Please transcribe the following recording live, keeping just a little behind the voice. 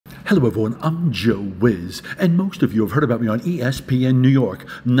Hello everyone, I'm Joe Wiz, and most of you have heard about me on ESPN New York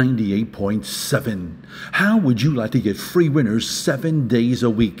 98.7. How would you like to get free winners 7 days a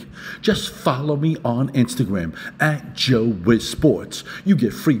week? Just follow me on Instagram at Joe Wiz Sports. You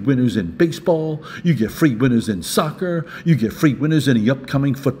get free winners in baseball, you get free winners in soccer, you get free winners in the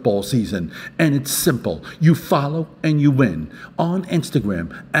upcoming football season. And it's simple. You follow and you win. On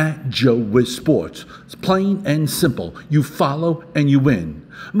Instagram at Joe Wiz Sports. It's plain and simple. You follow and you win.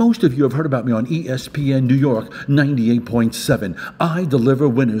 Most of you have heard about me on ESPN New York 98.7. I deliver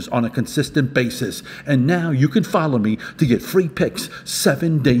winners on a consistent basis, and now you can follow me to get free picks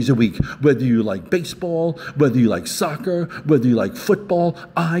 7 days a week. Whether you like baseball, whether you like soccer, whether you like football,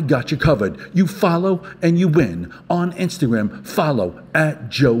 I got you covered. You follow and you win. On Instagram, follow at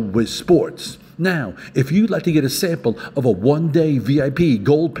Joe Wiz Sports. Now, if you'd like to get a sample of a one-day VIP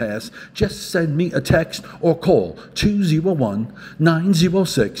Gold Pass, just send me a text or call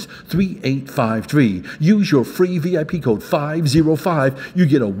 201-906-3853. Use your free VIP code 505. You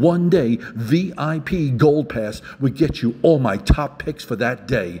get a one-day VIP Gold Pass, which gets you all my top picks for that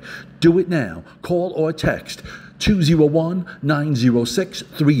day. Do it now. Call or text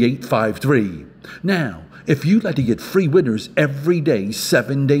 201-906-3853. Now, if you'd like to get free winners every day,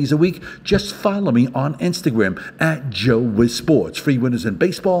 7 days a week, just follow me on Instagram at Joe Wiz Sports. Free winners in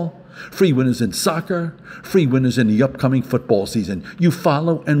baseball, free winners in soccer, free winners in the upcoming football season. You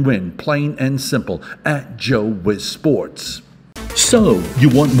follow and win, plain and simple, at Joe Wiz Sports. So, you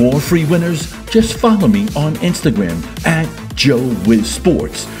want more free winners? Just follow me on Instagram at Joe Wiz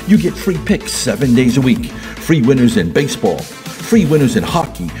Sports. You get free picks 7 days a week, free winners in baseball, free winners in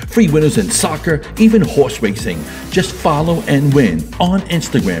hockey, free winners in soccer, even horse racing. Just follow and win on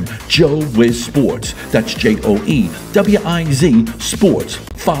Instagram, Joe Wiz Sports. That's JOEWIZ Sports.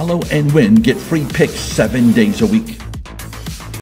 Follow and win. Get free picks 7 days a week.